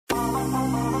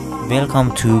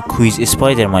Welcome to Quiz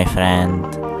Spider, my friend.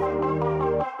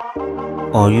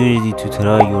 Are you ready to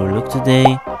try your luck today?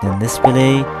 Then let's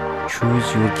play.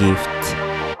 Choose your gift.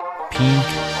 Pink,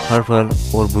 purple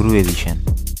or blue edition.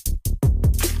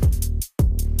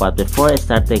 But before I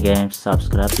start the game,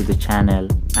 subscribe to the channel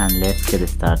and let's get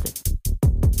started.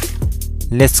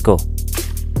 Let's go.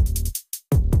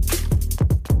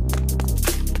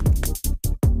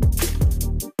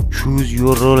 Choose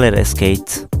your roller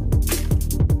skate.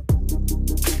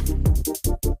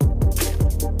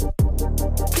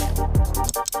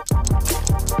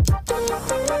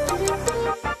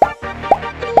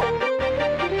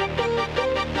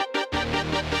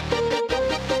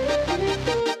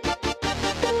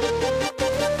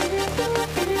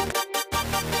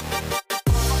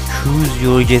 Choose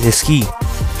your jet ski.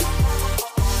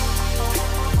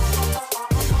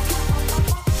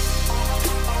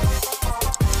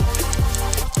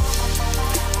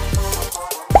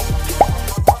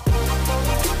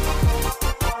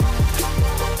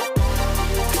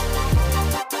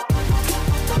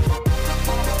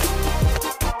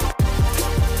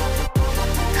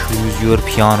 Choose your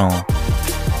piano.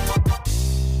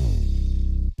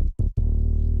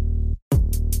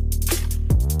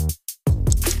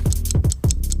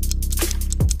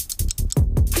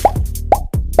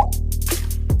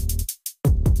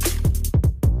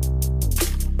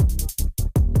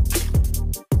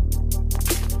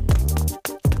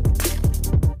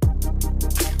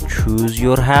 Choose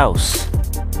your house.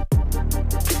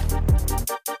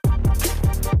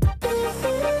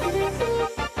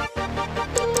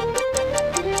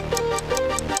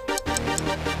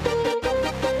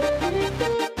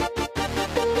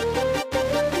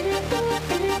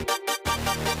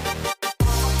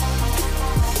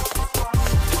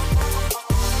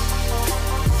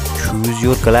 Choose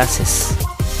your glasses.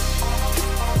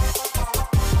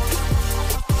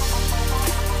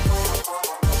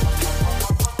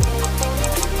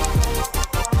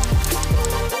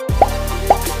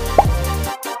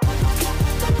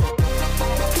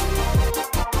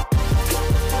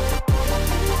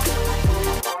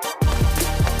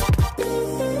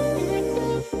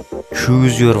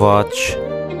 Choose your watch.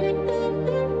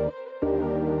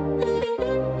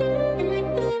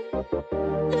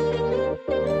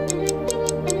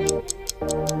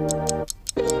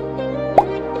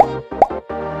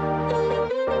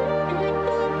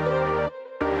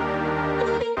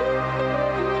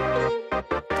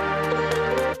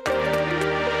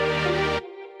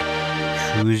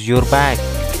 Choose your bag.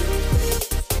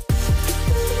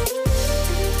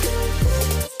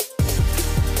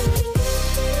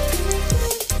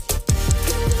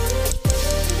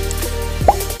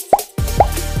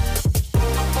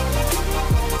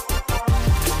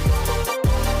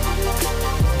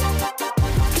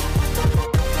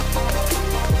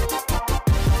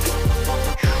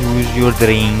 Choose your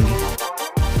drink.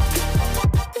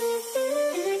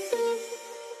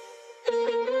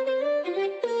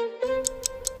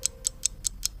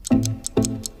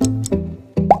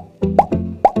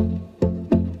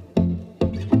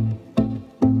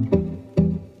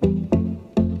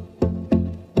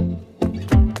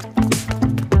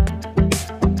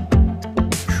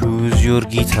 Choose your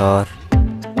guitar.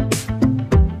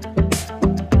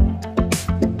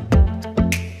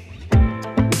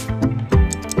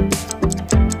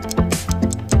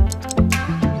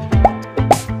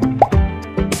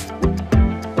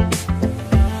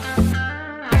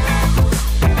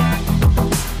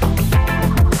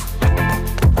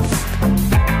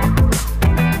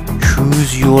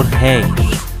 Choose your hair.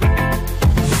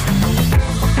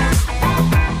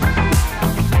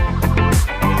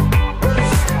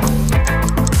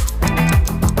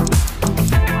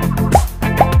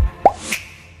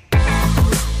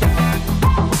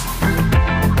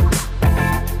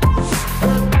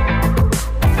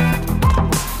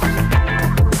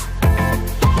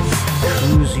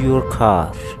 Choose your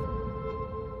car.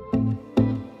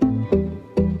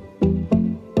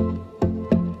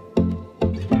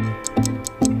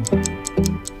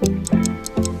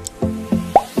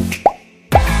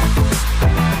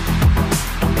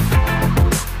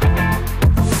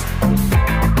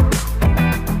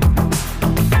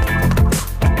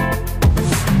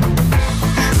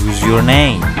 Choose your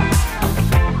name.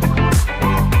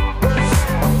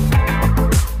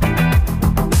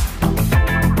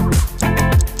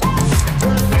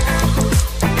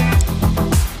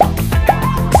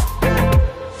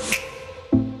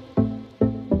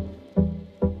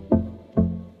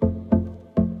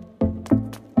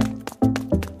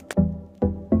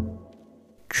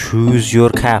 Choose your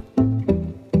cap.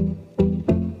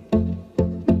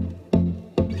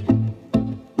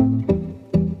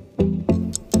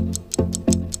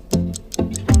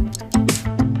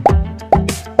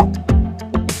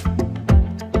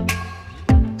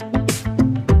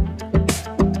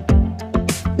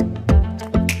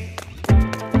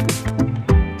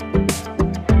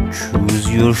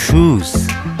 your shoes.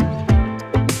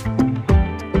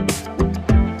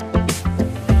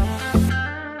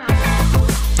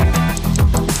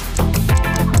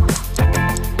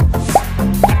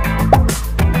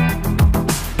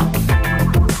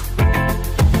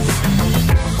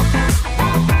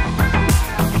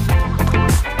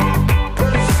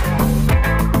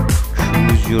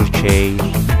 Choose your chair.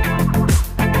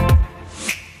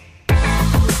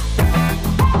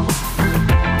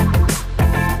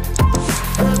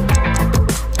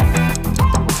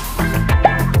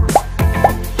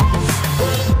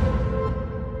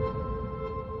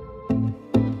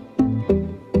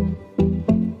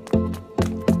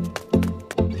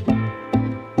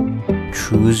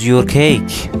 Choose your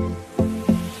cake.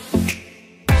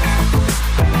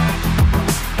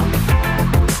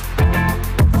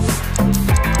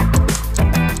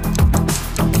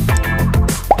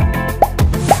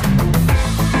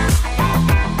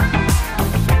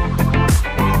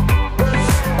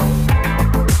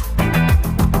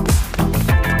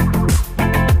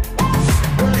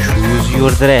 Choose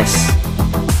your dress.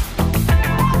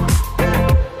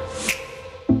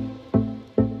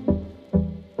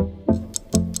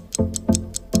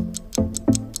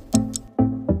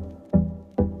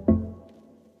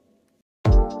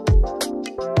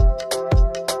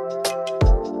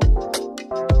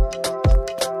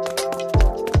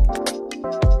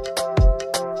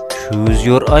 Choose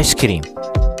your ice cream.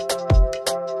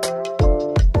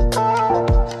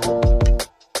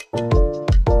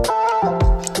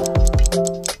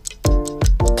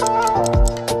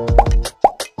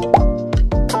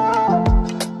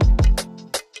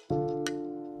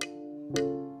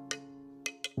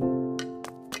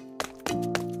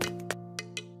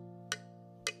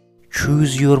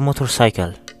 Choose your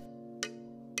motorcycle.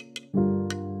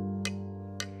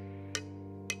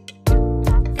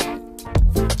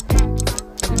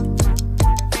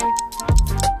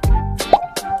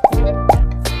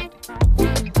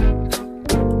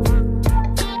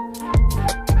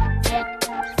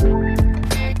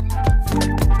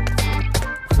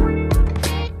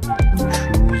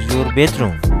 Choose your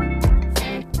bedroom.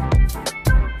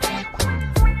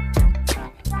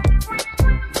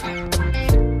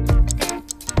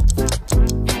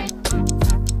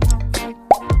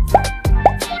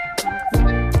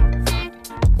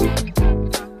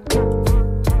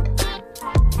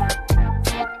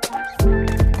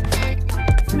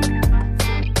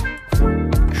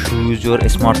 Choose your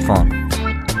smartphone.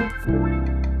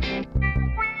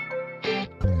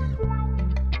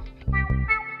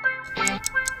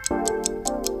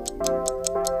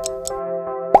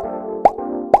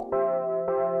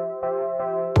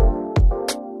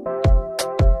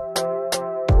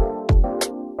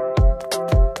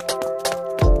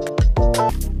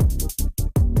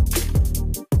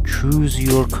 Choose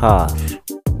your car.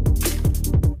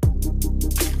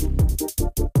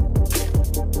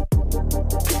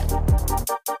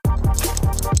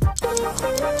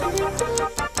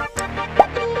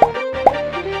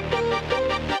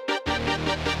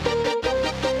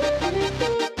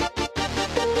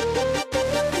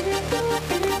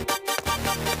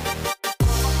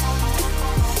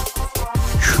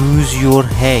 Choose your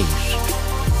hair.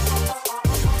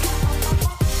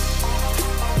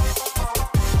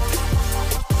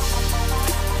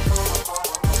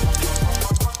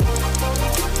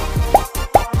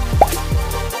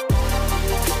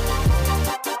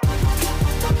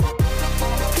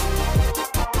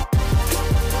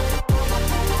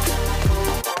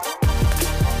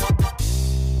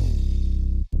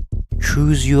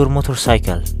 Choose your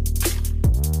motorcycle.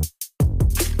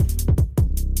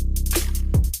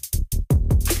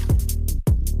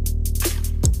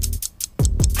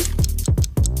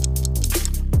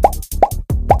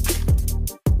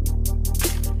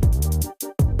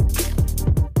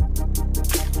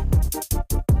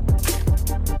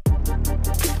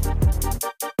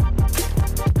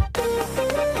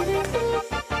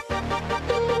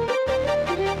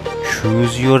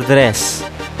 Choose your dress.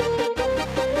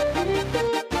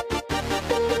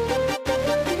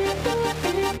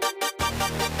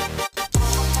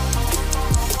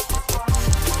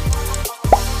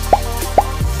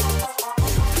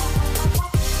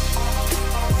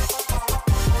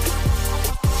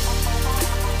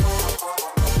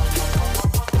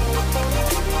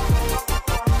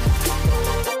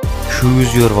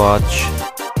 Choose your watch.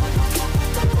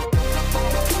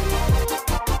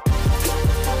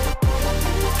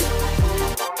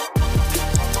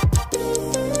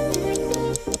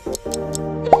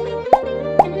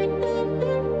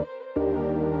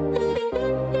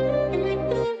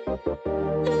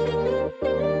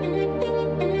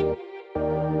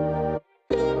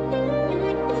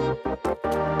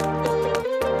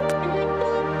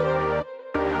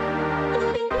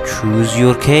 Choose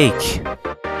your cake.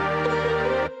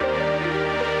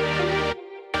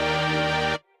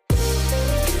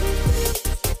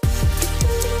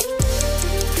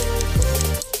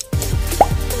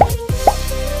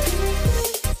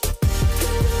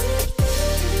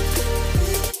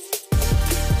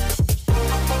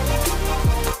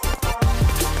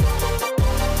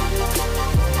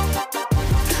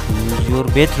 Choose your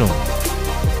bedroom.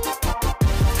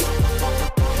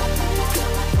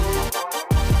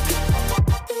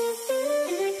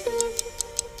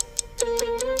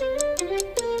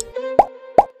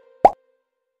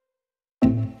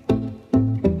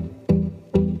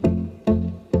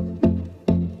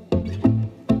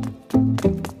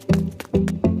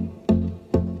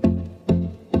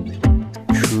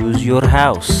 Choose your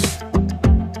house.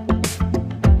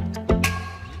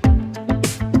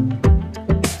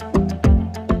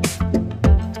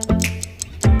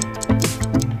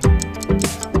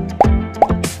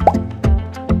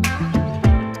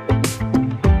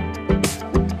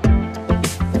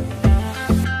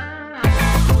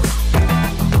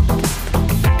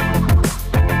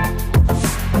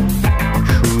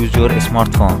 Choose your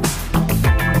smartphone.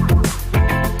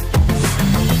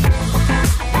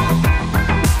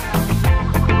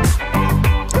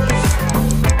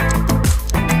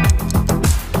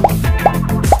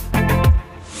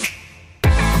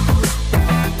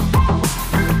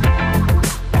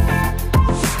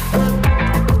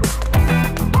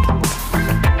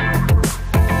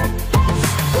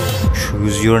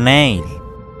 Choose your nail.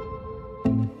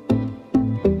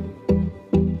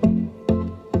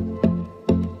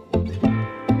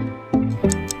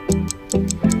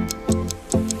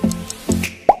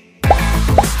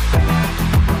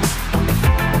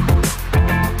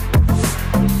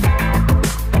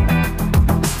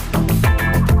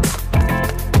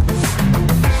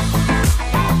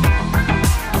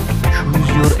 Choose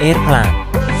your airplane.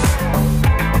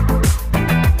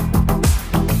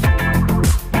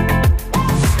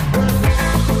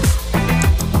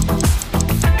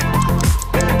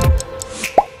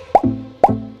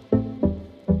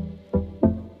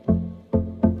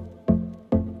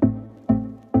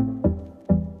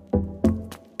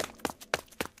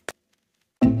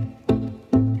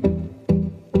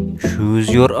 Choose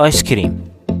your ice cream.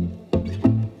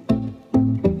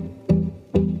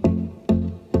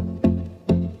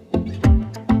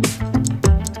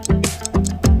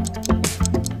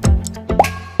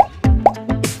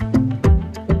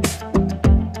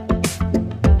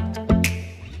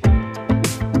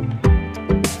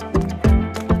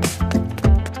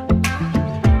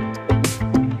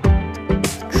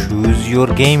 Choose your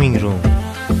gaming room.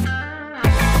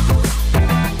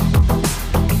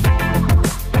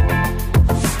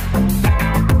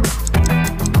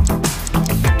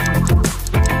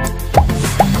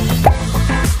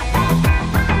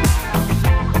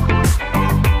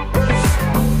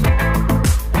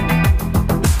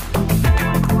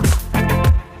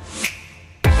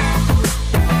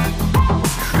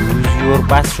 Choose your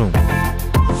bathroom.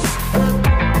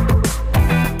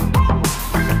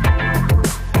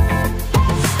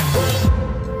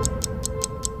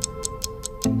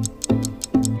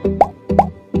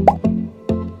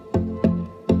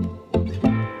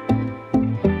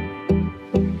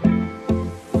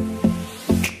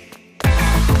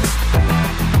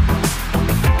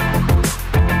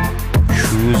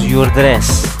 Choose your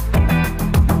dress.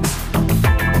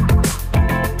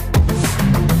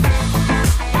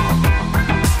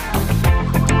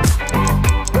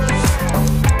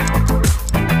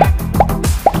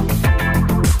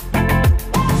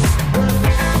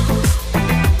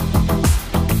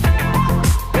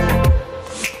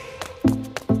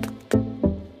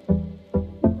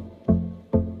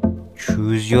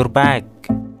 Choose your bag.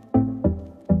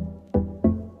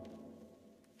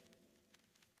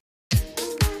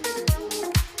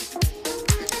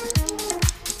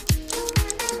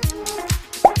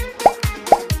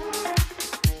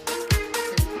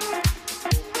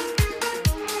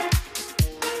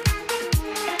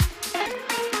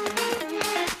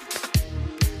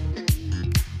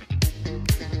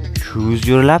 Choose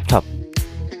your laptop.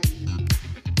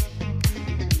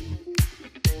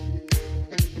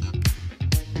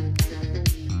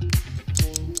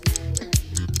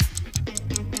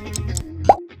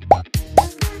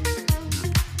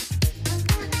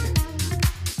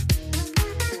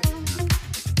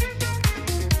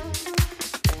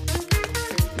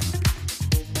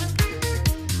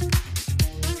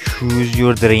 Choose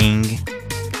your drink.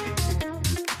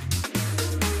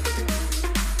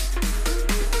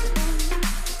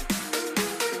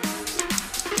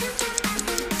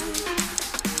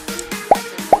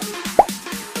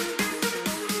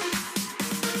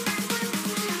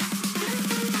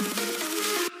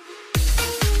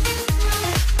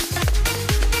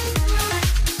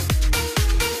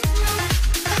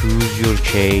 Choose your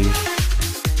chair.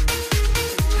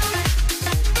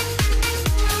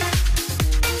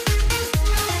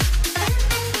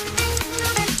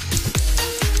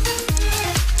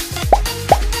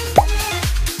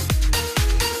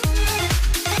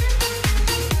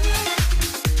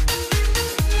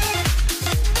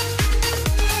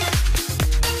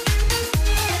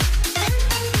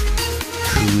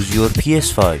 Choose your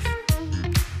PS5.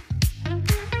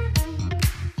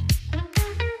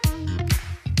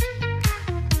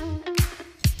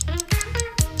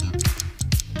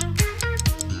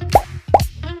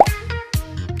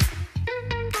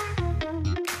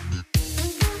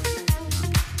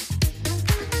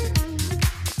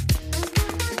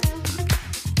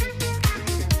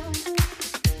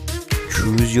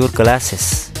 Choose your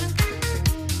glasses.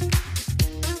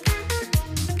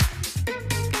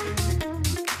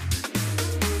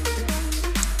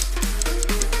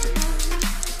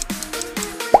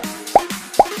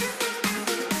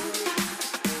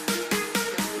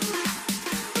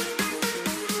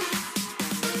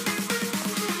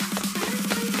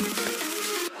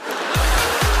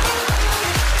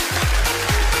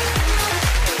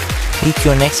 Pick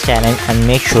your next challenge and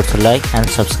make sure to like and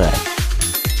subscribe.